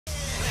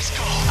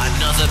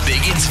another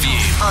big interview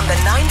on the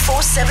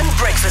 947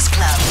 Breakfast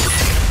Club.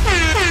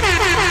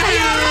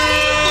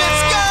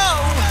 Let's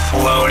go!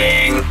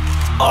 Loading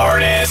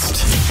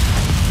artist.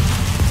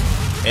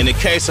 In the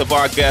case of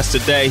our guest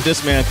today,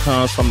 this man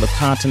comes from the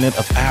continent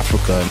of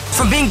Africa.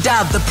 From being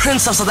dubbed the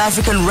Prince of South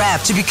African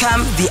Rap to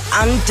become the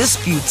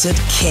undisputed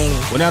king.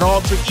 When that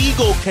alter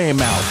ego came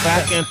out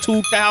back in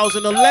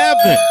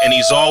 2011. And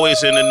he's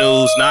always in the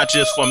news, not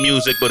just for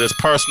music, but his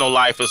personal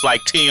life is like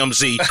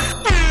TMZ.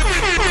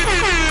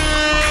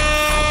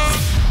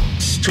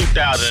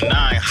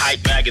 2009 Hype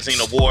Magazine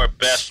Award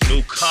Best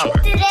Newcomer.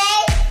 Today,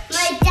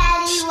 my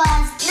daddy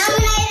was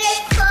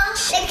nominated for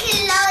the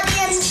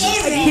Kilodian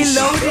series.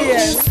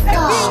 I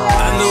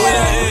know what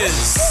it is.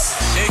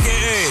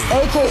 AKA.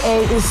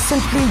 AKA is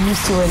simply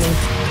used to winning.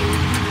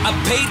 I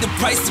paid the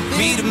price to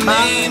be the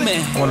main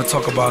man. I want to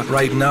talk about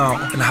right now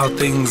and how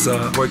things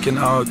are working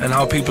out and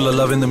how people are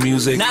loving the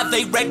music. Now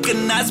they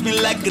recognize me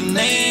like a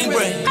name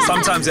brand.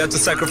 Sometimes you have to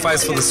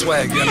sacrifice for the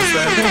swag, you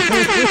understand?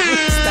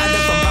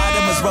 Started from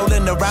bottom, was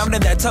rolling around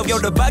in that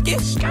Toyota bucket.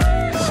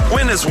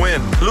 Winners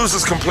win.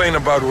 Losers complain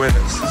about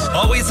winners.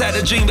 Always had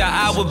a dream that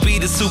I would be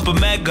the super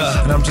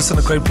mega. And I'm just in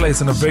a great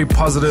place, in a very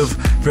positive,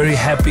 very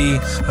happy,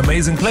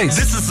 amazing place.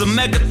 This is a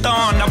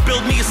megathon. Now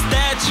build me a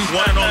statue.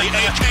 One and only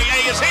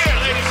AKA is here,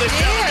 ladies and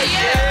gentlemen.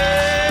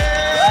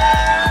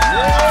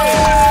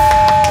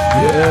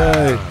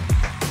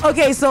 Yeah.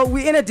 Okay, so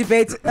we're in a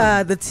debate,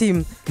 the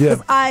team. Yeah.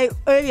 Because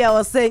earlier I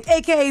was saying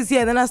AKA is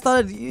here, and then I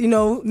started,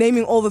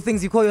 naming all the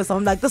things you call yourself.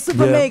 I'm like the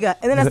super mega,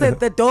 and then I said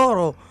the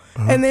Doro.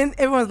 And then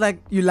everyone's like,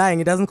 you're lying,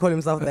 he doesn't call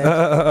himself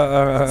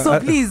that. So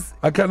please.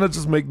 I kind of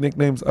just make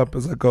nicknames up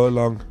as I go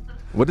along.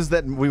 What does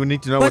that? We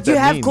need to know But what that you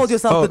have means. called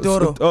yourself the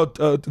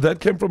Doro. That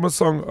came from a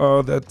song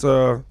that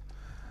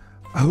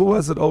who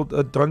was it?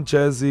 Don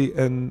Jazzy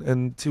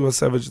and Tiwa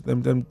Savage.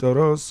 Them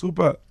Doro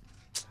Super,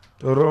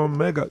 Doro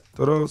Mega,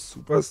 Doro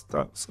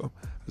Superstar. So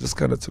I just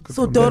kind of took it.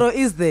 So from Doro there.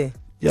 is there.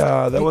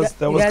 Yeah, that was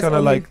kind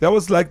of like that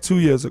was like 2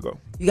 years ago.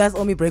 You guys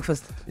owe me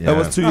breakfast. That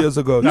was 2 years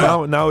ago.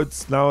 Now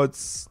it's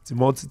the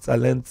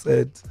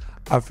multi-talented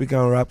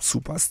African rap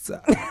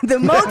superstar. The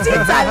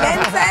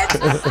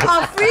multi-talented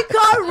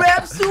African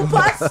rap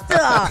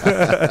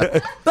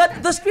superstar.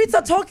 But the streets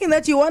are talking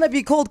that you want to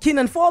be called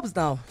Keenan Forbes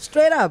now.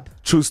 Straight up.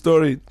 True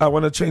story. I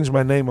want to change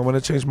my name. I want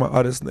to change my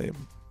artist name.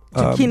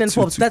 To Keenan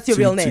Forbes. That's your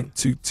real name.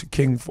 To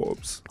King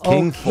Forbes.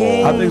 King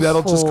Forbes. I think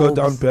that'll just go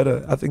down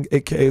better. I think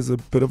AKA is a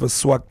bit of a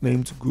swag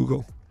name to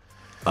Google.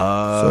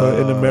 So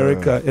in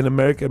America,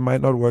 it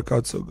might not work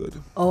out so good.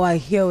 Oh, I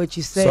hear what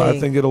you're saying. So I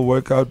think it'll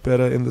work out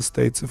better in the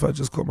States if I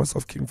just call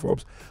myself King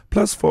Forbes.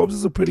 Plus, Forbes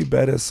is a pretty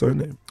badass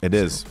surname. It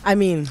is. I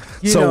mean,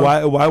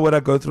 why would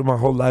I go through my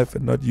whole life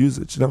and not use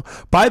it?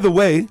 By the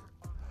way,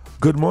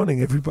 good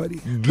morning, everybody.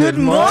 Good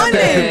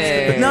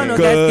morning. No,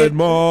 Good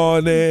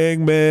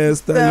morning,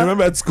 Mister. You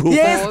remember at school?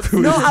 Yes.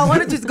 No, I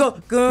wanted you to go.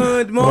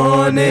 Good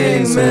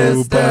morning,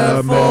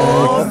 Mr.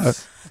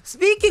 Forbes.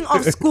 Speaking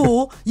of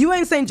school, you were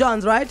in St.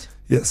 John's, right?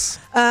 Yes.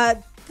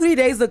 3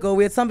 days ago,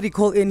 we had somebody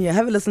call in here.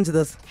 Have a listen to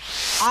this.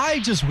 I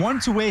just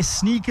want to wear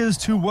sneakers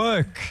to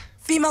work.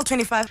 Female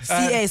 25,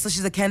 CA, so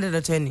she's a candidate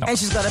attorney. And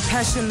she's got a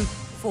passion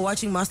for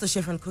watching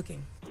MasterChef and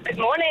cooking. Good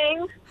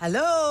morning.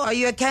 Hello, are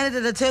you a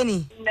candidate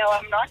attorney? No,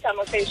 I'm not. I'm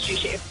a pastry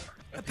chef.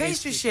 A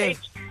pastry chef?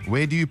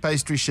 Where do you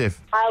pastry chef?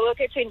 I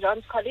work at St.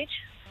 John's College.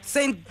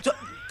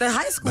 The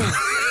high school?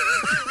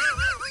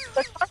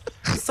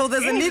 So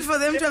there's a need for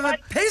them to have a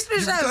pastry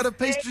chef? You've got a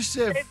pastry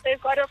chef.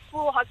 They've got a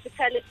full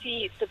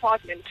hospitality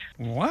department.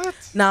 What?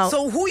 Now,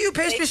 so who are you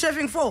pastry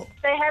chefing for?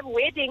 They have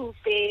weddings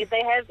there.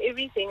 They have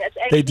everything. It's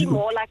They actually do.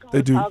 more like a They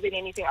hotel do. than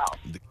anything else.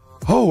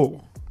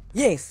 Oh.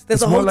 Yes,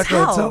 there's It's a more hotel. like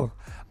a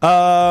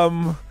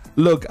hotel.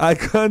 Look, I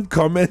can't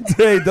comment.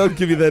 Hey, don't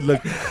give me that look.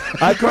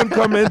 I can't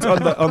comment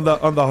on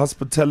the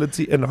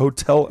hospitality and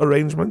hotel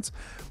arrangements.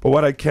 But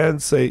what I can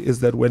say is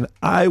that when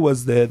I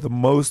was there, the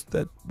most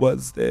that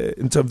was there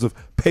in terms of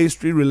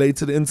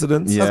pastry-related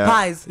incidents, Yeah.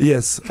 Pies.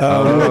 yes,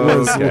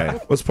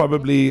 was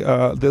probably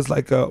there's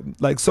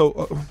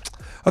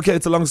okay,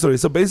 it's a long story.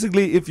 So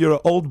basically, if you're an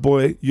old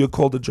boy, you're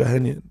called a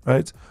Johannian,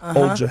 right?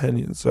 Old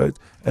Johannians, right?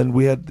 And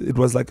it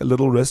was like a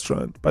little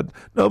restaurant, but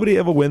nobody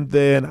ever went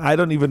there, and I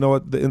don't even know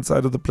what the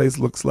inside of the place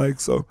looks like.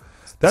 So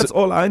that's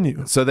all I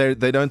knew. So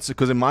they don't,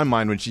 because in my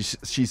mind when she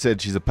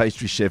said she's a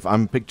pastry chef,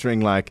 I'm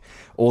picturing like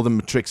all the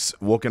matrix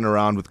walking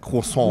around with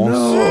croissants,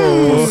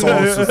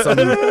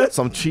 with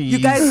some cheese. You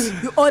guys,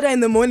 you order in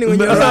the morning when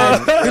you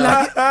arrive. You're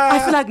like, I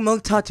feel like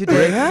milk tart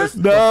today, huh?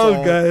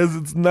 No, guys,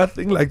 it's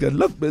nothing like that.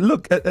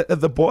 Look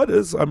at the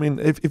borders. I mean,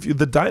 if you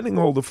the dining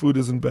hall, the food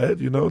isn't bad.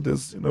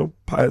 There's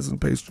pies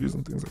and pastries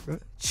and things like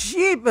that.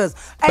 Cheapers.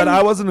 But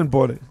I wasn't in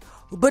boarding.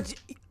 But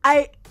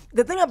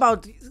the thing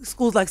about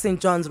schools like St.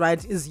 John's,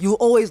 right, is you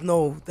always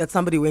know that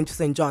somebody went to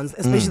St. John's,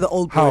 especially the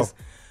old boys. How?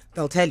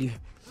 They'll tell you.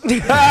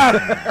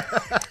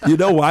 You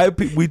know why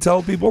we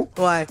tell people?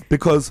 Why?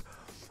 Because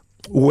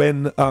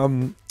when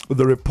the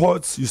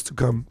reports used to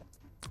come,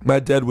 my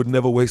dad would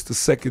never waste a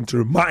second to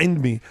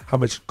remind me how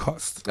much it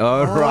cost.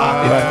 All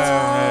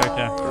right.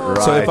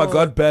 So if I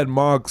got bad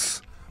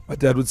marks, my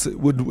dad would say,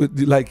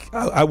 would like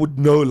I would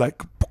know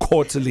like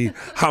quarterly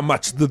how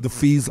much the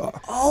fees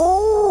are.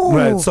 Oh,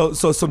 Right.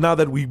 So now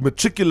that we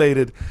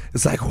matriculated,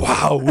 it's like,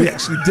 wow, we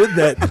actually did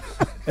that.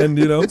 And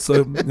you know,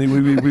 so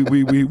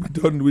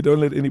we don't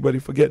let anybody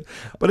forget.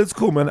 But it's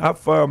cool, man. I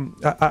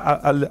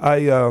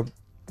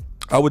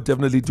would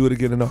definitely do it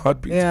again in a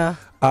heartbeat. Yeah.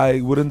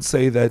 I wouldn't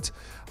say that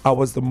I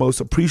was the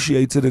most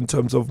appreciated in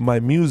terms of my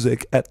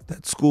music at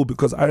that school,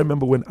 because I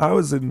remember when I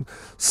was in,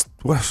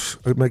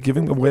 am I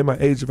giving away my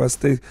age if I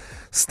stay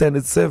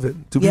standard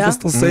 7? Do people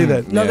still say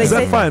that? No, Is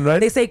that fine, right?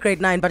 They say grade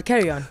 9, but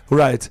carry on.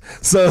 Right.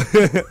 So,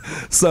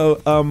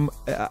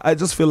 I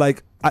just feel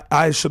like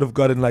I should have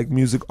gotten like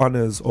music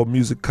honors or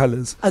music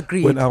colors.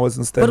 Agreed. When I was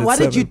in standard 7. But why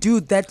did you do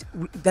that?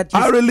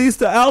 I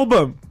released an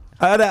album.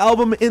 I had an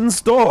album in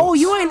store. Oh,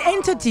 you were an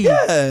entity.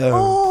 Yeah.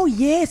 Oh,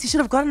 yes. You should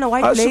have gotten a white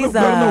blazer. I should have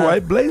gotten a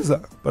white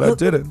blazer, but I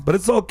didn't. But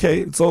it's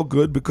okay. It's all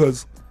good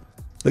because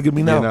look at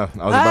me now. You know,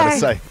 I was about to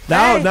say.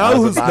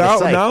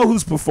 Now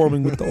who's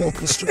performing with the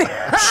orchestra?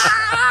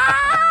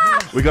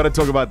 We got to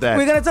talk about that.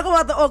 We're going to talk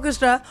about the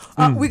orchestra.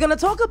 We're going to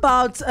talk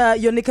about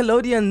your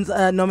Nickelodeon's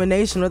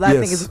nomination, which I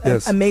think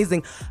is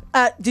amazing.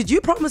 Did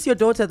you promise your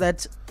daughter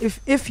that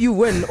if you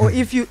win or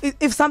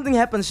if something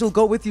happens, she'll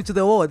go with you to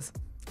the awards?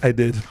 I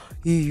did.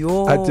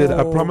 Yo. I did.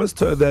 I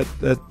promised her that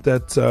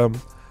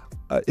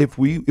if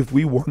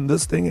we won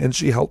this thing and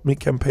she helped me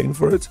campaign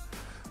for it,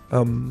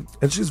 and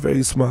she's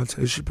very smart.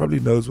 She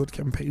probably knows what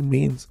campaign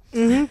means.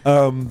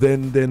 Mm-hmm.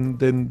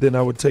 Then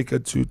I would take her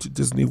to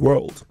Disney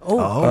World.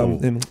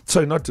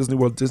 Sorry, not Disney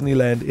World,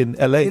 Disneyland in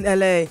LA. In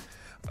LA.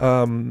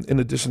 In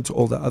addition to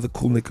all the other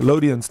cool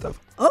Nickelodeon stuff.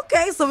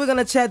 Okay, so we're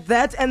gonna chat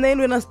that, and then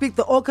we're gonna speak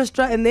the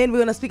orchestra, and then we're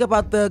gonna speak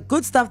about the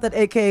good stuff that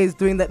AKA is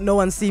doing that no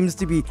one seems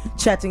to be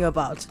chatting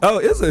about. Oh,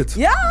 is it?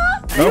 Yeah.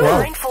 The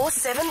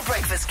 947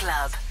 Breakfast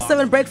Club.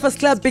 7 Breakfast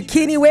Club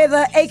bikini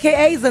weather.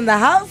 AKA's in the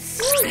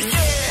house.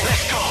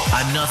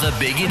 Another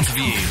big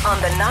interview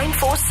On the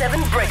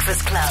 947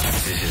 Breakfast Club.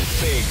 This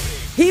is big.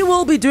 He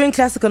will be doing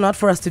Classic or Not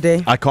for us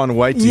today. I can't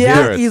wait to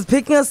hear it. He's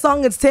picking a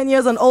song. It's 10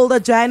 years and older.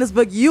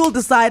 Johannesburg. You'll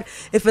decide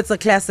if it's a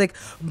classic.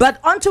 But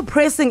on to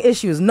pressing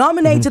issues.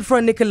 Nominated for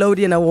a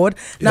Nickelodeon award.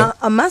 Now,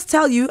 I must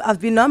tell you,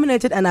 I've been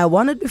nominated and I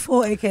won it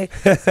before, AK.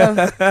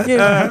 So,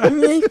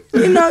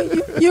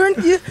 you're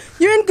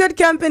in good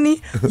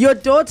company. Your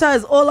daughter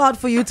is all out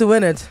for you to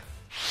win it.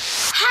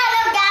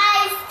 Hello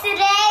guys,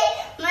 today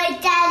my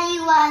daddy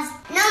was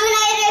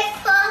nominated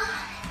for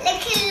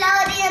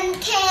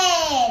Nickelodeon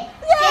Kid.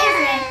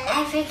 Favorite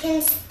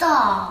African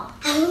star.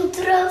 I will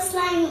throw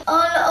slime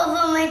all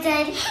over my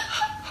daddy.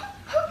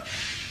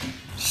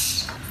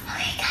 Shh.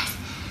 Okay guys,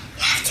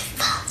 you have to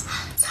vote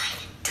outside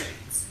and do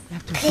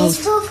it. Please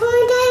vote for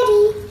my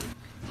daddy.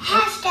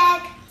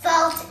 Hashtag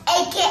vote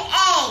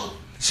AKA.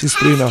 She's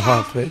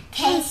 3.5, eh?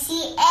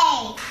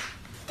 KCA.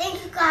 Thank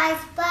you guys.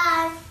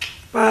 Bye.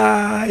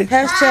 Bye.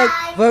 Hashtag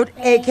Bye. vote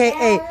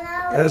AKA.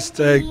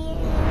 Hashtag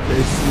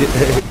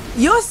KCA.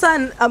 Your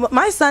son,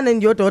 my son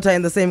and your daughter are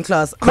in the same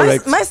class.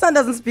 Correct. My son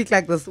doesn't speak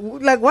like this.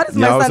 Like, what is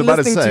my I was son about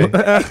to listening say.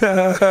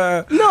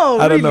 to? No,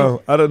 I don't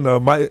really.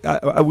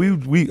 know.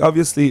 We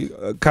obviously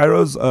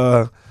Cairo's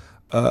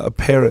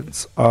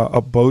parents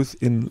are both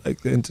in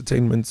like the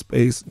entertainment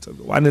space.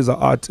 One is an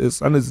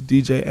artist, one is a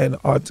DJ and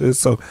artist.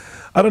 So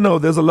I don't know.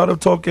 There's a lot of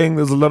talking.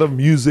 There's a lot of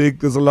music.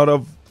 There's a lot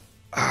of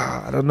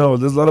I don't know.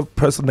 There's a lot of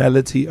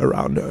personality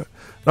around her.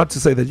 Not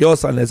to say that your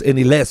son has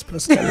any less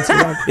personality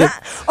around him.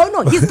 Oh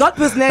no, he's got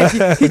personality.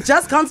 He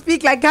just can't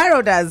speak like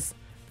Cairo does.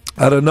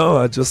 I don't know.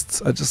 I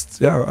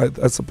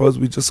suppose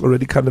we just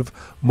already kind of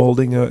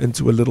molding her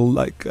into a little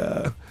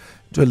to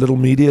a little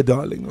media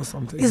darling or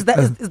something. Is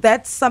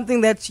that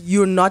something that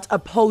you're not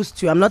opposed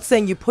to? I'm not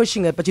saying you're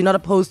pushing it, but you're not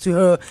opposed to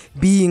her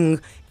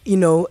being,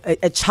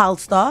 a child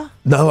star?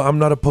 No, I'm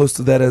not opposed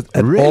to that at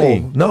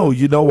Really? all. No,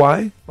 you know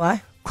why?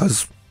 Why?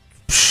 Because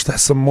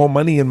that's some more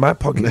money in my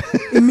pocket.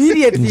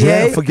 Immediately,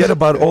 Yeah, eh? forget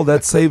about all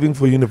that saving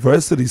for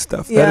university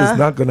stuff. That Yeah. is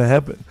not going to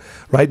happen.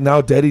 Right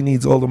now, daddy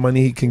needs all the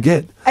money he can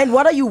get. And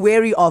what are you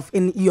wary of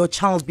in your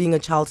child being a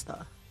child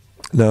star?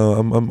 No,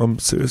 I'm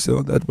serious.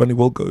 That money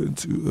will go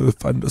into a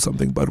fund or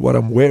something. But what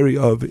I'm wary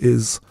of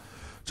is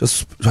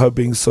just her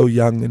being so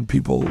young and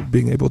people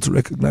being able to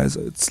recognize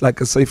her. It's like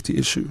a safety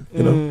issue,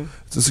 you know?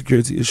 It's a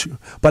security issue.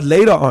 But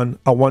later on,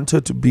 I want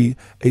her to be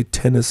a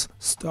tennis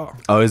star.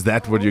 Oh, is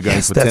that what you're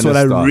going for? That's tennis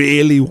what star? I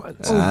really want.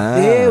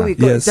 Oh, there we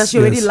go. Yes, Does she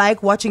already yes.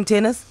 like watching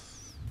tennis?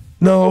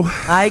 No.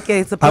 Okay,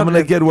 it's a I'm problem.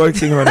 going to get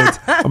working on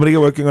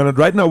it.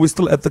 Right now, we're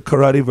still at the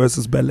karate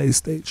versus ballet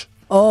stage.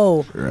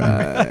 Oh,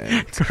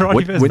 Right.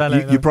 Karate versus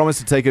ballet, you promised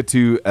to take her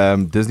to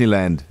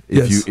Disneyland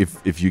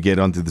if you get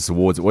onto this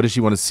awards. What does she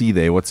want to see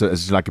there?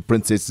 Is she like a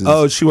princess?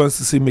 Oh, she wants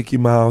to see Mickey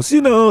Mouse.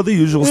 You know, the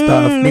usual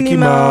stuff. Mickey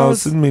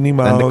Mouse and Minnie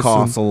Mouse. And the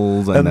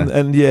castles.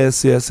 And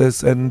yes.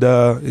 And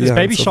Is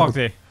Baby Shark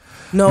there?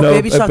 no,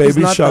 Baby Shark is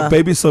not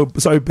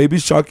there. Baby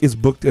Shark is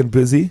booked and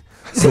busy.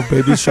 So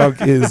Baby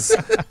Shark is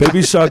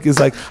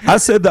like I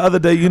said the other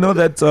day. You know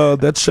that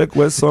Sheck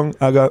West song?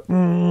 I got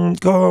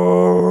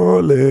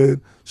call it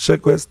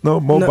Sheck West. No,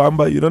 Mo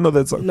Bamba. You don't know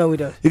that song? No, we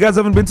don't. You guys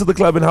haven't been to the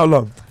club in how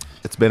long?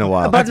 It's been a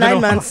while. About 9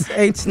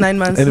 months, 9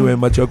 months. Anyway,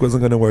 my joke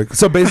wasn't gonna work.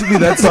 So basically,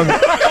 that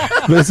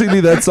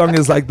song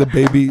is like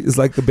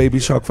the baby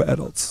shark for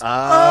adults.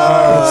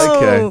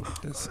 Okay.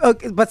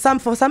 Okay, but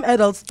for some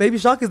adults, Baby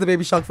Shark is the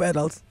Baby Shark for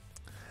adults.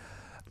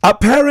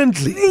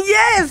 Apparently,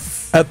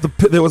 Yes.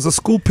 there was a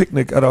school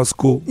picnic at our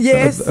school.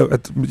 Yes.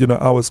 At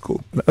our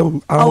school.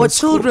 Our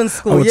children's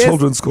school. Our Yes.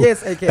 children's school.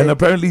 Yes, okay. And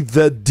apparently,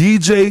 the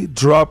DJ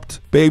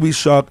dropped Baby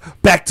Shark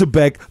back to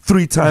back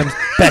 3 times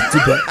back to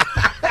back.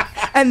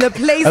 And the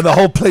place And the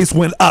whole place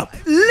went up.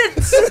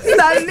 lit, son.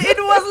 It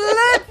was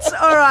lit.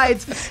 All right.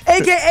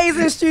 AKA's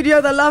in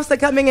studio. The laughs are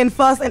coming in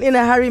fast and in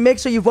a hurry. Make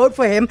sure you vote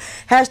for him.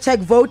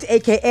 #vote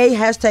AKA.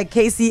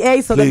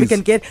 #KCA so that we Please.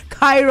 can get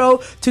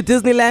Cairo to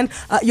Disneyland.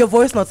 Your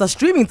voice notes are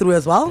streaming through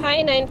as well.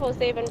 Hi,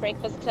 947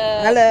 Breakfast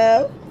Club.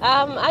 Hello.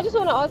 I just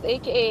want to ask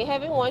AKA,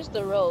 having watched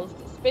the roast,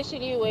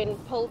 especially when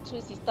Paul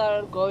Tusi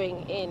started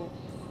going in,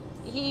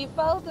 he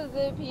felt as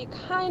if he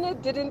kind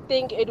of didn't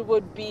think it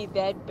would be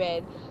that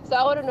bad. So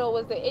I want to know,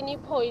 was there any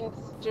points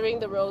during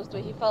the roast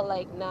where he felt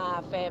like,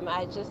 nah, fam,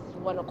 I just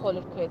want to call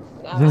it quits.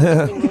 I'm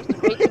just being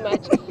roasted way too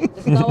much.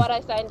 This is not what I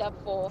signed up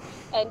for.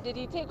 And did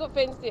he take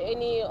offense to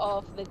any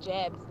of the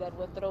jabs that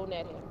were thrown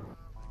at him?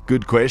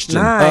 Good question.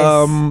 Nice.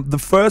 The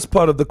first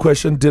part of the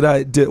question, did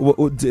I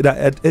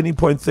at any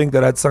point think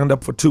that I'd signed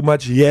up for too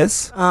much?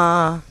 Yes.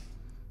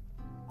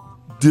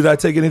 Did I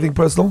take anything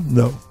personal?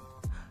 No.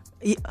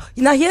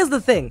 Now, here's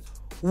the thing.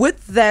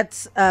 With that,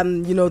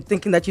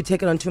 thinking that you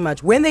take it on too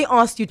much, when they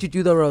asked you to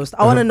do the roast,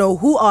 I want to know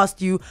who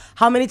asked you,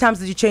 how many times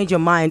did you change your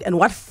mind, and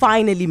what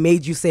finally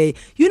made you say,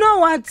 you know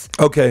what?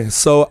 Okay,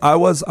 so I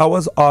was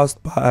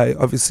asked by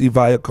obviously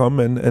Viacom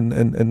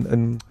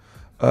and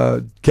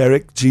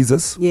Garrick,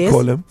 Jesus, Yes.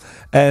 call him,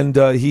 and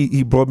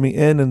he brought me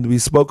in and we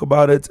spoke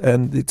about it,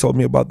 and he told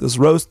me about this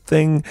roast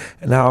thing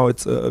and how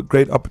it's a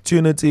great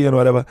opportunity and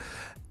whatever.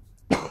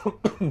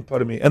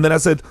 Pardon me. And then I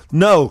said,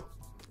 no,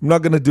 I'm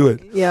not gonna do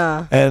it.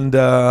 Yeah. And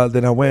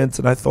then I went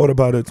and I thought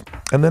about it,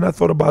 and then I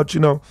thought about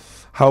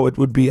how it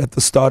would be at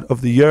the start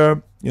of the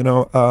year.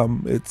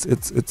 It's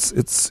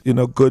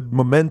good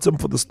momentum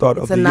for the start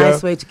of the year. It's a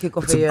nice way to kick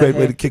off It's the a year. great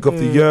way to kick off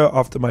the year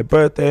after my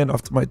birthday and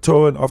after my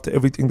tour and after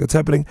everything that's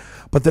happening.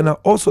 But then I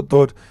also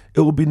thought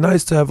it would be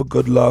nice to have a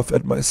good laugh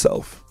at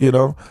myself.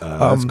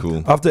 That's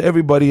cool. After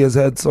everybody has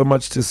had so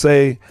much to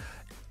say,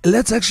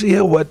 let's actually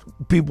hear what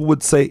people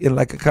would say in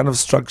like a kind of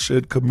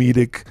structured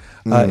comedic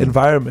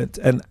environment.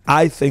 And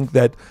I think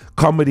that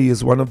comedy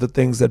is one of the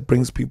things that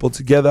brings people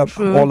together.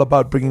 I'm all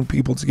about bringing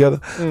people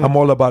together. I'm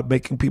all about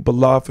making people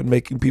laugh and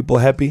making people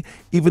happy,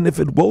 even if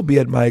it will be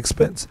at my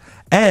expense.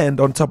 And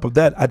on top of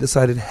that, I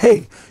decided,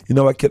 hey,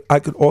 I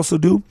could also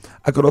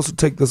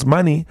take this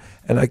money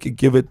and I could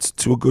give it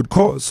to a good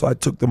cause. So I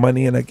took the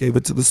money and I gave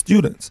it to the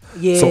students.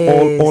 Yes. So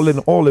all in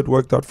all, it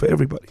worked out for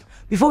everybody.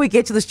 Before we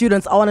get to the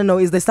students, I want to know,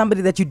 is there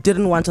somebody that you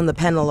didn't want on the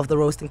panel of the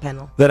roasting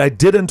panel? That I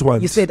didn't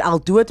want. You said, I'll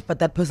do it, but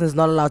that person is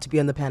not allowed to be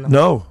on the panel.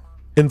 No.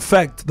 In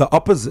fact, the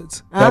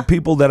opposite. There are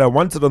people that I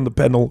wanted on the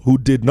panel who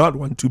did not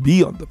want to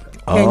be on the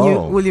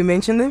panel. Will you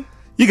mention them?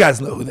 You guys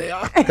know who they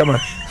are. Come on.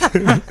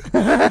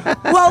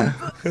 Well,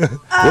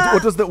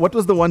 What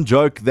was the one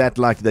joke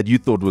that you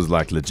thought was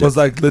like legit? Was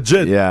like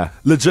legit. Yeah.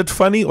 Legit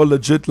funny or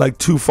legit like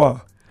too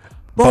far?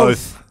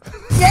 Both.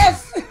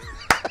 yes.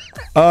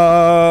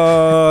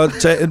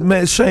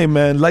 Shame,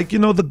 man. Like,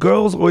 the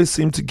girls always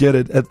seem to get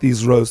it at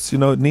these roasts.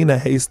 Nina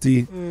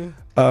Hasty.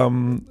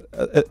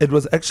 It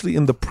was actually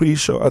in the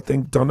pre-show. I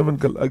think Donovan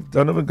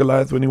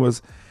Goliath, when he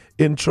was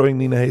introing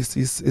Nina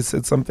Hasty, he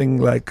said something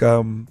like,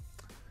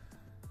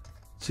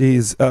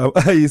 he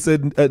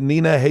said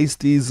Nina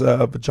Hasty's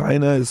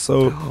vagina is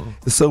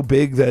so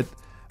big that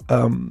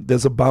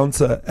there's a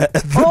bouncer at the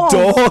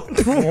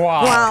door.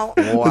 Wow.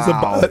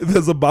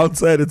 There's a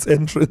bouncer at its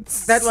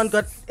entrance. That one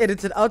got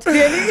edited out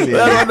clearly.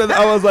 That one,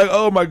 I was like,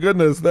 oh my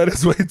goodness, that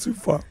is way too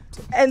far.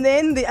 And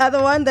then the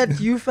other one that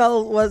you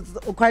felt was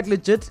quite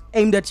legit,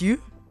 aimed at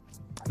you.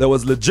 That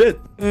was legit.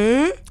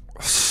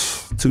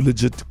 Too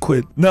legit to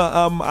quit. No,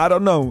 I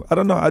don't know.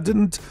 I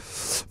didn't.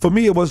 For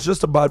me, it was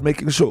just about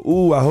making sure.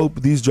 I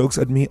hope these jokes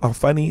at me are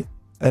funny,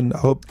 and I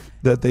hope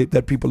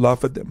that people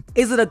laugh at them.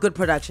 Is it a good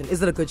production?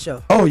 Is it a good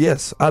show? Oh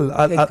yes.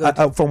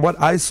 Okay, from what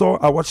I saw,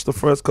 I watched the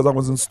first because I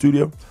was in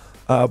studio.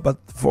 But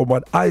from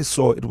what I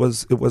saw, it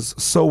was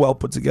so well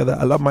put together.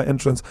 I love my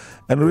entrance,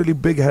 and really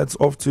big hats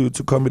off to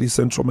Comedy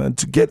Central, man,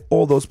 to get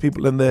all those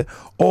people in there,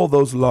 all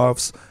those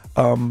laughs,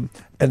 and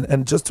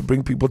just to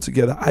bring people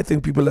together. I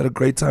think people had a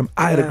great time.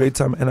 I had a great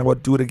time, and I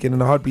would do it again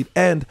in a heartbeat.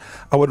 And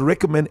I would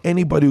recommend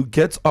anybody who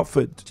gets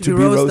offered to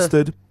be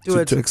roasted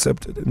to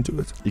accept it and do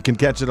it. You can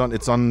catch it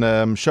it's on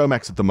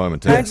Showmax at the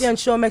moment. Currently on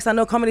Showmax. I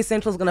know Comedy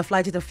Central is going to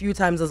flight it a few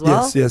times as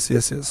well.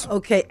 Yes.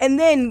 Okay, and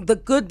then the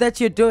good that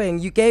you're doing,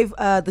 you gave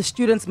the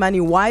students money.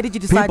 Why did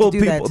you decide to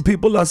do that?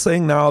 People are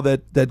saying now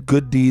that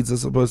good deeds are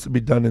supposed to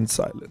be done in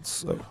silence.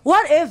 So.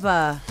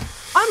 Whatever.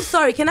 I'm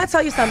sorry, can I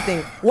tell you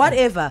something?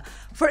 Whatever.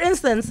 For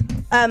instance,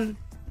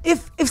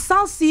 if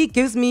South Sea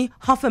gives me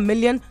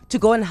 $500,000 to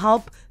go and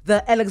help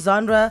the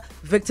Alexandra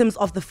victims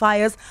of the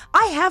fires.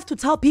 I have to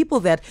tell people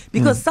that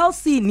because South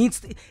Sea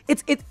needs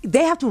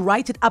they have to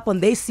write it up on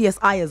their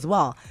CSI as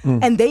well,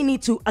 and they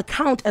need to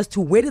account as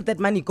to where did that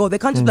money go. They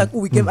can't just be like, oh,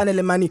 we give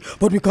Anele money,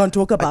 but we can't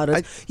talk about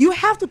it. You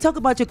have to talk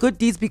about your good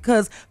deeds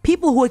because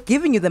people who are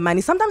giving you the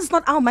money, sometimes it's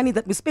not our money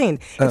that we spend.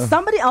 It's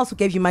somebody else who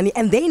gave you money,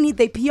 and they need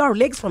their PR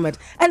legs from it.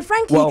 And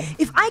frankly,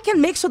 if I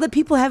can make sure that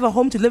people have a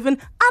home to live in,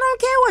 I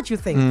don't care what you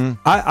think.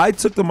 I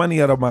took the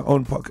money out of my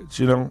own pockets,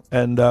 you know.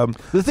 And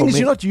the thing is,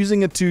 you're not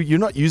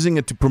using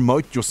it to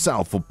promote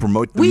yourself or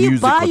promote the music. We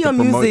buy your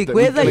music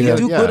whether you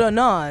do good or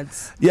not.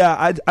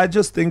 Yeah, I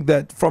just think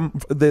that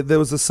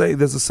there's a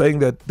saying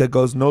that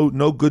goes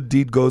no good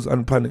deed goes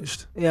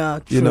unpunished. Yeah,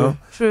 true. You know,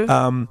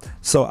 true.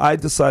 So I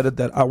decided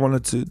that I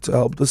wanted to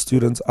help the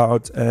students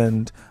out,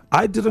 and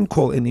I didn't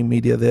call any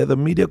media there. The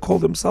media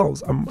called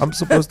themselves. I'm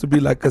supposed to be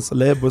like a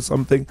celeb or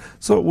something.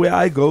 So where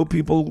I go,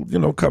 people, you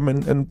know, come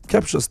and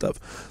capture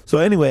stuff. So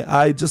anyway,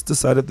 I just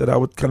decided that I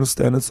would kind of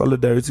stand in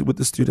solidarity with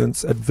the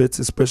students at WITS,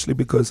 especially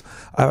because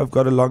I've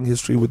got a long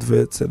history with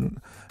WITS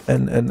and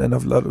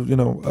I've lot of, you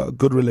know, a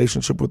good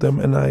relationship with them.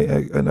 And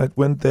I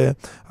went there.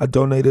 I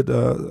donated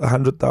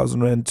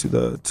 100,000 rand to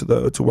the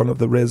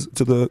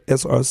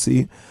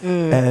SRC,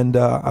 and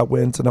I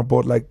went and I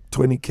bought like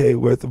 20K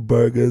worth of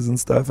burgers and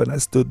stuff, and I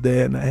stood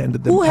there and I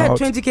handed them out. Who had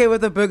 20K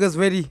worth of burgers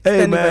ready?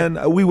 Hey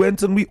man, we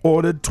went and we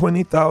ordered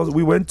 20,000.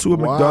 We went to a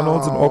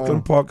McDonald's in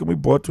Auckland Park and we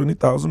bought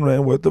 20,000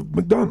 rand worth of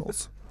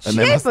McDonald's. And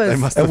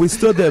and we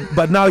stood there.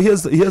 But now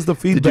here's the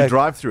feedback. Did you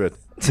drive through it?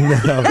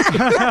 No.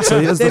 So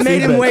here's they the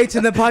made feedback. him wait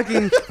in the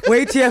parking.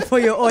 Wait here for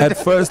your order. At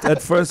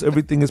first,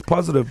 everything is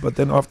positive, but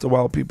then after a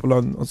while, people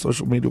on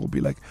social media will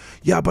be like,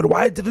 "Yeah, but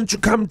why didn't you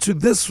come to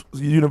this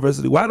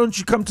university? Why don't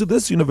you come to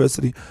this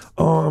university?"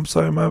 Oh, I'm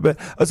sorry, my bad.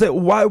 I say,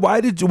 why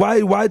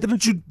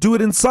didn't you do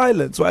it in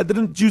silence? Why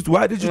did you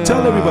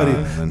tell everybody?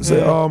 I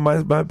say, oh,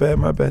 my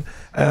bad.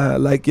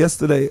 Like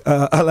yesterday,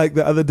 like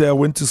the other day, I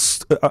went to.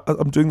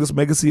 I'm doing this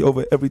Legacy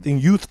Over Everything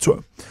youth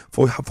tour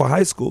for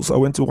high schools. So I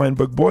went to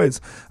Wynberg Boys.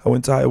 I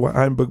went to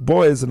Wynberg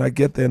Boys, and I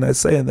get there and I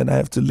say, and then I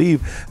have to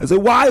leave. I say,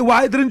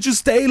 why didn't you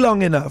stay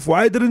long enough?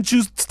 Why didn't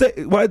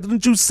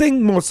you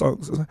sing more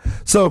songs?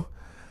 So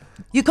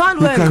you can't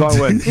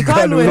win. You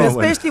can't win,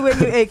 especially when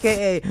you're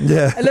AKA.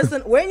 Yeah.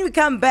 Listen, when we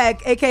come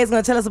back, AKA is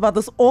going to tell us about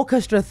this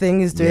orchestra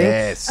thing he's doing.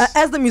 Yes.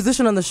 As the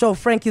musician on the show,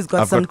 Frankie's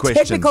got some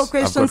technical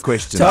questions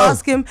to to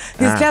ask him.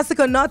 His classic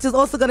or not is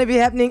also going to be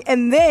happening.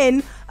 And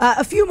then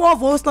a few more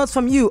voice notes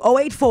from you.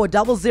 084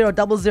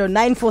 0000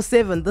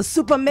 947. The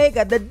Super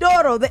Mega, the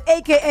Doro, the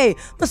AKA.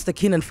 Mr.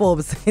 Keenan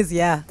Forbes says,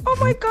 yeah. Oh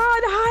my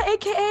God. Hi,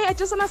 AKA. I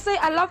just want to say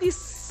I love you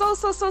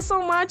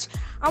so much.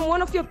 I'm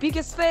one of your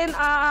biggest fans.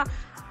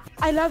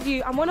 I love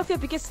you. I'm one of your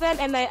biggest fans,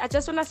 and I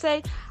just want to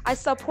say I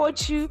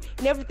support you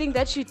in everything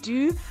that you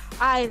do.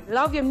 I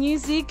love your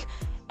music,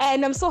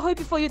 and I'm so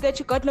happy for you that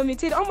you got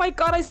nominated. Oh my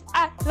God,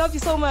 I love you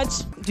so much.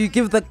 Do you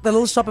give the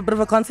little shop a bit of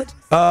a concert?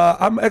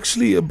 I'm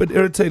actually a bit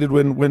irritated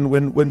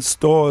when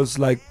stores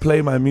like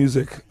play my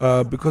music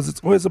because it's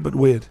always a bit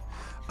weird.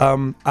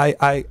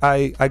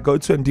 I go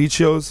to Indeed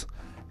shows.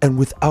 And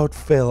without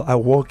fail, I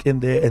walk in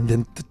there and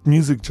then the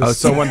music just... Oh,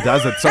 someone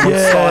does it. Someone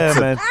starts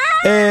man.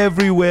 it.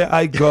 Everywhere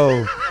I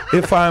go.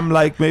 If I'm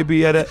like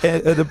maybe at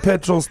a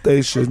petrol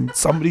station,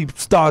 somebody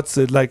starts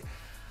it. Like,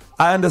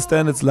 I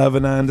understand it's love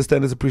and I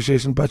understand it's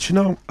appreciation, but you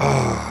know...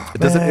 it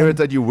doesn't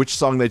irritate you which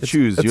song they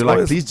choose. You're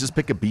like, please just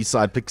pick a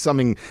B-side. Pick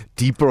something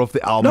deeper off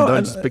the album.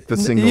 Don't just pick the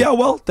single. Yeah,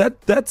 well,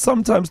 that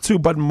sometimes too.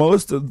 But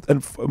most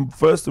and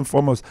first and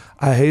foremost,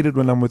 I hate it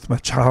when I'm with my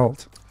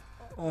child.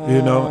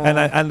 You know, and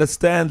I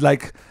understand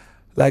like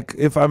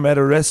if I'm at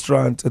a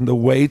restaurant and the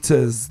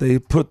waiters they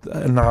put,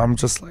 and I'm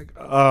just like,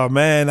 oh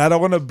man, I don't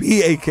want to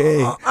be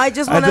AKA. I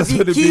just want to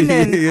be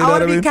Keenan. I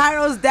want to be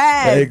Cairo's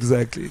dad.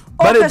 Exactly.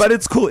 But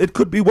it's cool. It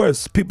could be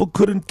worse. People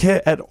couldn't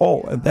care at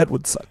all, and that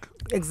would suck.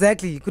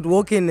 Exactly. You could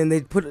walk in and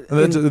they'd put it.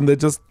 And they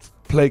just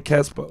play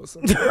Casper.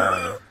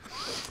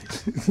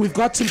 We've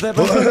got to the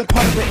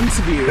part of the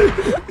interview.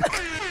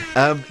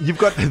 You've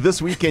got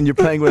this weekend. You're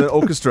playing with an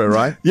orchestra,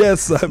 right?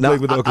 Yes, I'm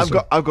playing with an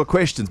orchestra. I've got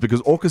questions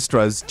because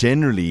orchestras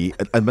generally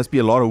it must be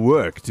a lot of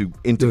work to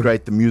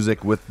integrate the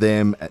music with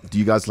them. Do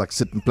you guys like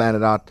sit and plan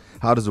it out?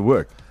 How does it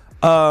work?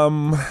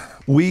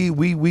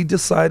 We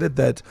decided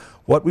that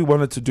what we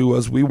wanted to do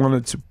was we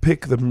wanted to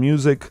pick the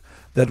music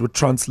that would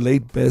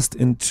translate best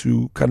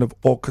into kind of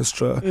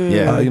orchestra,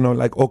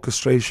 like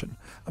orchestration.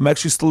 I'm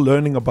actually still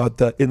learning about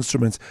the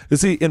instruments. You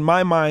see, in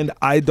my mind,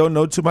 I don't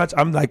know too much.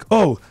 I'm like,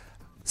 oh,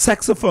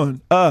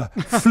 saxophone,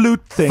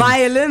 flute thing,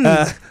 violin.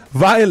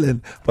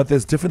 But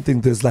there's different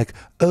things. There's like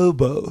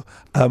oboe,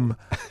 bassoon,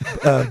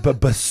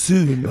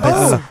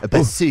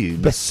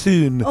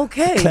 bassoon,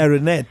 okay,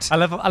 clarinet. I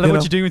love what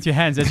you're doing with your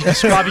hands as you're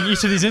describing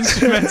each of these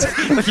instruments.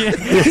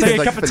 It's like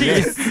a cup of tea.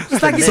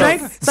 It's like he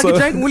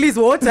drank Woolies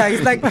water.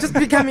 He's like just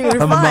becoming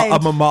refined.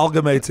 I'm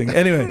amalgamating.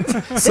 Anyway,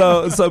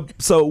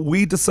 so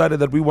we decided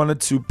that we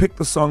wanted to pick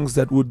the songs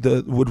that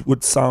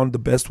would sound the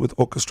best with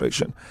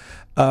orchestration.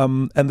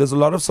 And there's a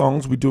lot of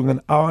songs. We're doing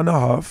an hour and a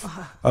half,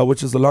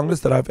 which is the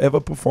longest that I've ever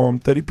performed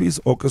formed 30-piece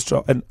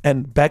orchestra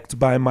and backed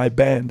by my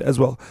band as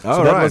well. So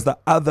Oh, that right. was the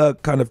other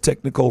kind of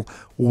technical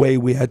way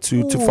we had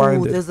to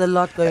find it. There's a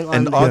lot going on.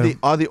 And there.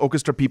 are the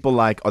orchestra people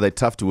like, are they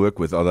tough to work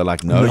with? Are they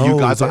like, no, you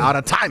guys are out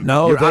of time.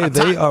 No, You're out of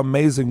they time. are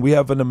amazing. We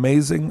have an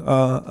amazing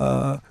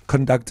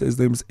conductor. His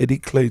name is Eddie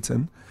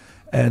Clayton.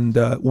 And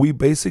he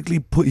basically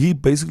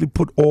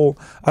put all,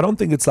 I don't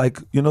think it's like,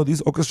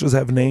 these orchestras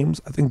have names.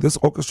 I think this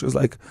orchestra is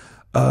like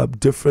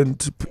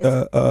different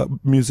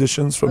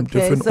musicians from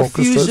different it's a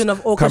fusion of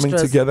coming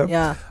orchestras. together.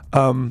 Yeah.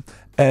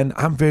 And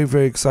I'm very,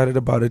 very excited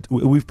about it.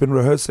 We've been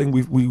rehearsing.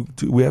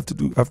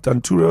 I've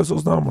done 2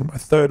 rehearsals now. I'm on my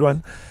 3rd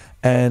one.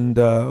 And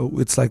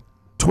it's like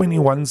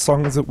 21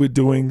 songs that we're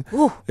doing.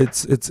 Ooh.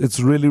 It's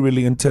really,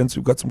 really intense.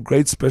 We've got some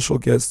great special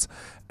guests.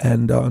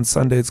 And on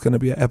Sunday, it's going to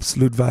be an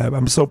absolute vibe.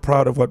 I'm so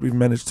proud of what we've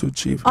managed to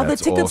achieve. Are the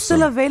tickets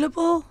still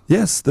available?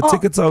 Yes, the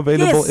tickets are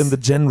available in the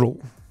general.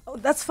 Oh,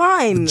 that's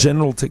fine.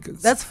 General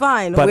tickets. That's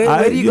fine. But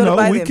where do you go to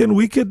buy them?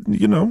 we could,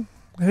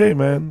 hey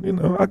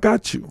man, I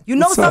got you. You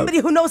know What's up? somebody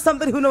who knows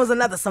somebody who knows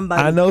another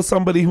somebody. I know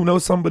somebody who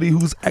knows somebody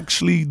who's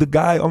actually the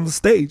guy on the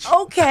stage.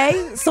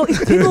 Okay, so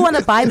if people want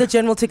to buy the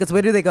general tickets,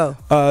 where do they go?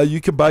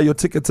 You can buy your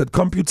tickets at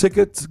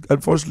CompuTicket.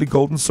 Unfortunately,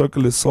 Golden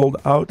Circle is sold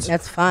out.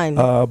 That's fine.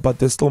 But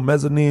there's still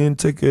mezzanine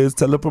tickets,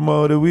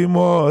 telepromoter, we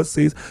more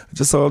seats.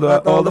 Just sold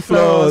out all the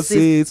floor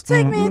seats.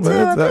 Take me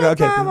to a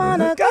place I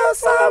wanna go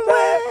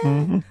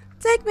somewhere.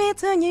 Take me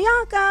to New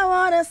York, I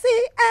wanna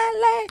see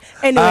LA.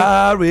 Anyway,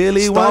 I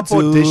really want to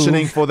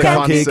auditioning for the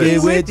come kick concert.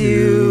 it with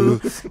you.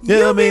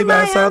 You'll be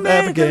my South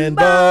African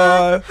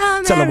boy.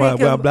 Tell them why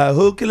I'm black,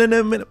 who killing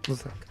them in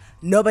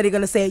nobody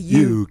gonna say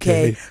UK.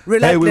 Hey,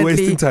 Reluctantly, we're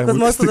wasting time. because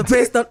most of the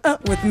press don't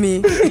with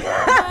me.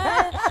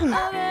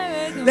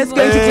 Let's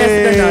go into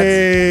classic or not.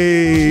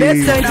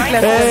 Let's go into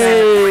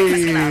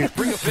classic or not.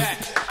 Bring it back.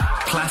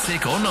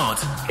 Classic or not,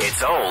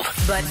 it's old.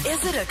 But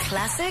is it a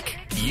classic?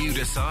 You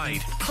decide.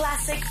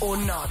 Classic or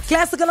not?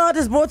 Classic or not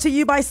is brought to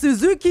you by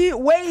Suzuki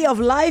Way of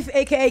Life,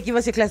 aka give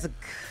us your classic.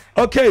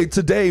 Okay,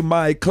 today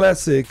my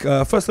classic.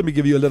 First, let me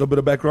give you a little bit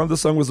of background. The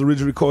song was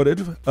originally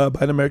recorded by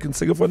an American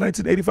singer for a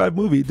 1985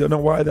 movie. Don't know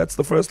why that's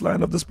the first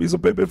line of this piece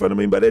of paper in front of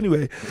me, but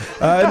anyway, in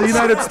the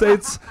United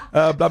States,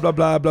 blah blah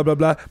blah blah blah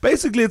blah.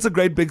 Basically, it's a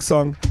great big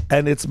song,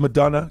 and it's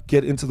Madonna,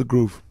 "Get Into the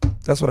Groove."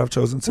 That's what I've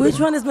chosen today. Which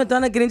one is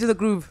Madonna Get Into the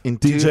Groove?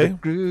 DJ? the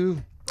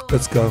groove.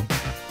 Let's go.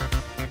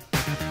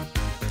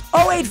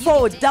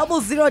 084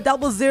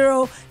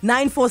 0000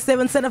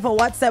 947. Send up a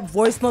WhatsApp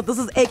voice note. This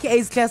is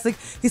AKA's classic.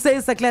 He says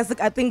it's a classic.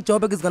 I think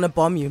Joburg is gonna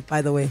bomb you,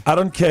 by the way. I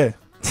don't care.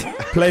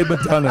 Play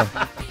Madonna.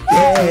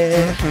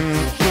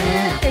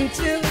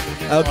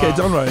 Okay,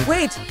 don't worry.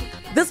 Wait,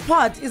 this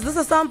part, is this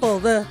a sample?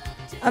 The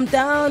I'm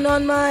down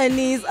on my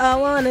knees, I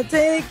wanna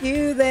take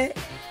you there.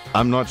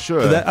 I'm not sure.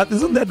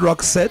 Isn't that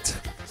Roxette?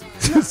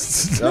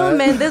 No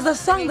man, there's a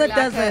song that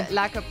does it.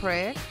 Like a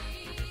prayer.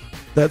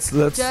 That's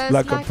Just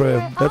like a like prayer.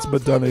 prayer. That's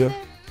Madonna, yeah.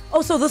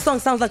 Oh, so this song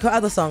sounds like her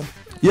other song.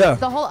 Yeah.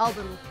 The whole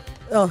album.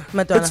 Oh,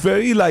 Madonna. It's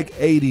very like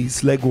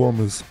 80s leg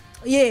warmers.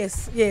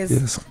 Yes.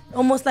 Yes.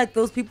 Almost like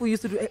those people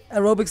used to do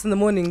aerobics in the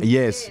morning.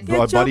 Yes, Get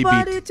your body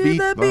body beat. to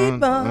the beat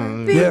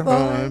boy, beat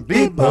boy,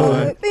 beat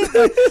boy, beat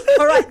boy.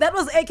 All right, that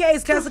was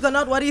AKA's classic or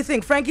not. What do you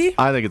think, Frankie?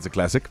 I think it's a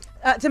classic.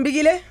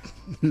 Timbigile?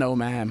 No,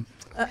 ma'am.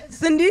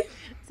 Cindy?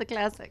 It's a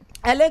classic.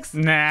 Alex?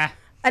 Nah.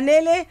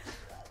 Anele?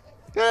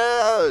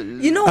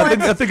 You know what?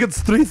 I think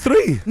it's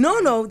 3-3.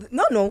 No.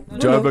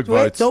 Joburg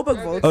votes.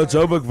 Joburg votes. Oh,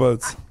 Joburg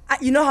votes.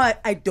 You know how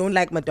I don't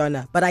like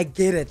Madonna, but I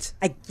get it.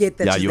 I get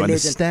that Yeah, she's you a legend.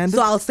 understand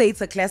So I'll say it's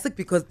a classic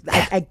because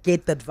I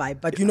get that vibe.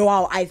 But you know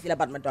how I feel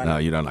about Madonna. No,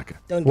 you don't like it.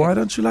 Why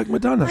don't you like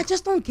Madonna? I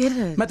just don't get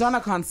it.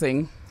 Madonna can't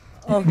sing.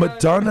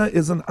 Madonna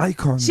is an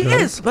icon. She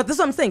guys. is, but this is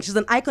what I'm saying. She's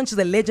an icon. She's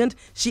a legend.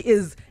 She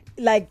is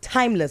like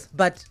timeless.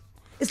 But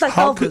it's like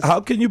How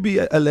Elvis. can you be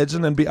a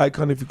legend and be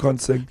icon if you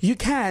can't sing? You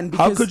can.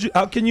 Because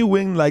How can you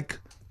win like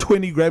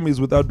 20 Grammys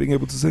without being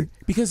able to sing?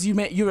 Because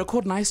you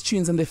record nice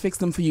tunes and they fix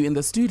them for you in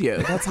the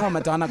studio. That's how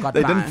Madonna got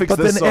They by. didn't fix But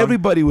this then song.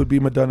 everybody would be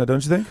Madonna,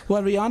 don't you think?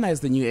 Well, Rihanna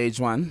is the new age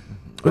one.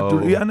 But Oh.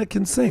 Rihanna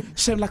can sing.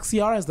 Shame, like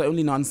Ciara is the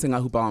only non-singer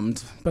who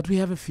bombed. But we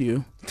have a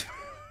few.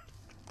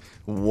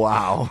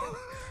 Wow.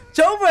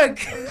 Joburg.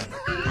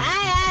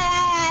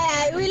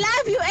 We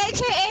love you,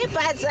 AKA,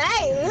 but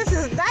this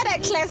is not a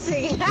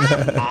classic.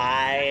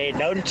 I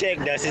don't check.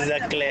 This is a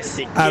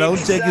classic. I don't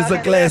check it's a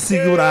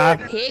classic, right?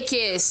 Heck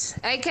yes.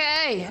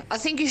 AKA, I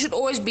think you should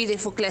always be there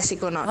for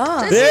classic or not.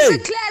 Ah. This is Hey. a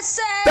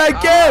classic.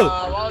 Thank you.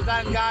 Well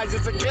done, guys.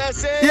 It's a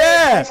classic.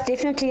 Yeah. It's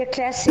definitely a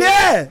classic.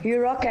 Yeah. You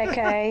rock,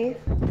 AKA.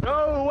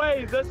 No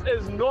way. This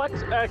is not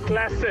a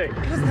classic.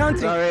 Who's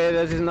counting? Sorry,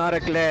 this is not a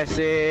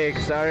classic.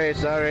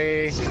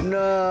 Sorry.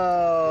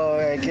 No,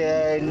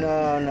 AKA.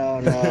 No.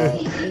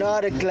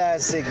 Not a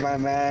classic, my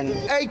man.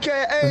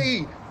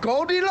 AKA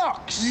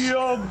Goldilocks.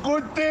 Yeah,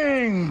 good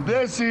thing.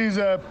 This is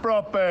a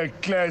proper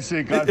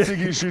classic. I think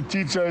you should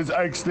teach those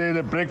oaks there,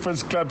 the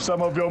Breakfast Club,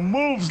 some of your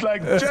moves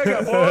like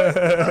Jagger, boy.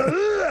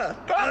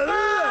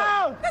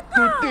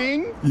 Good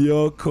thing.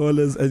 Your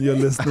callers and your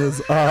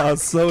listeners are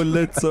so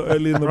lit so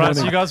early in the Right,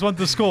 so morning. you guys want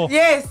the score?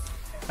 Yes.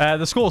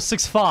 The score is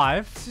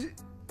 6-5.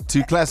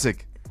 To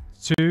classic.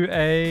 To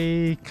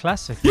a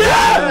classic.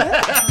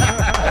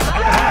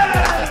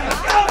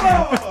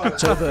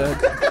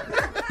 Joburg,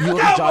 you will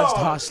be judged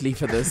harshly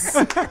for this.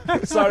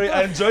 Sorry,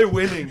 I enjoy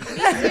winning.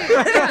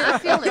 I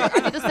feel it.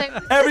 I do the same.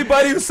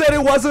 Everybody who said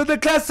it wasn't a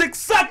classic,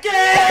 suck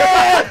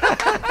it!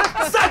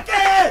 Suck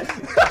it!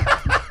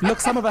 Look,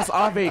 some of us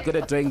are very good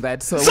at doing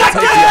that, so Suck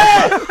we'll take the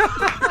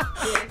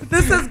offer.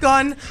 This has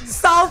gone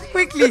south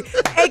quickly.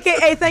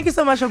 AKA, thank you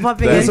so much for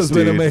popping in. This has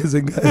been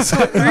amazing, guys.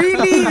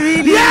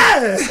 Really.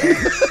 Yeah!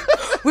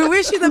 We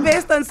wish you the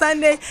best on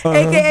Sunday.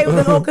 AKA with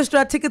an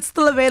orchestra. Tickets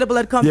still available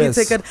at Comfy Yes.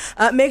 Ticket.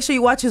 Make sure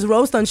you watch his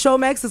roast on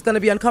Showmax. It's going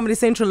to be on Comedy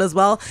Central as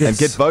well. And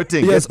get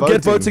voting. Yes,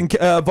 get voting.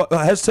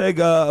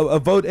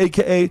 Hashtag vote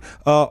AKA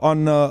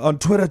on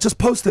Twitter. Just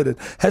posted it.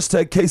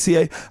 Hashtag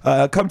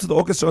KCA. Come to the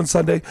orchestra on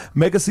Sunday.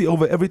 Mega See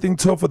Over Everything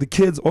tour for the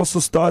kids also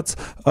starts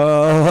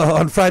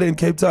on Friday in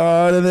Cape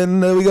Town. And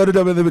then we go to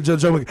Dublin with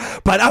Joe.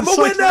 But I'm a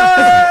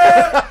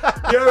winner!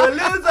 You're a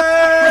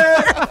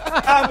loser!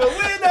 I'm a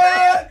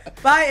winner!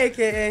 Bye,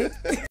 AKA.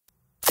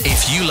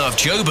 If you love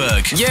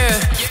Joburg,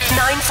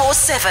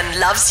 947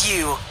 loves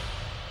you.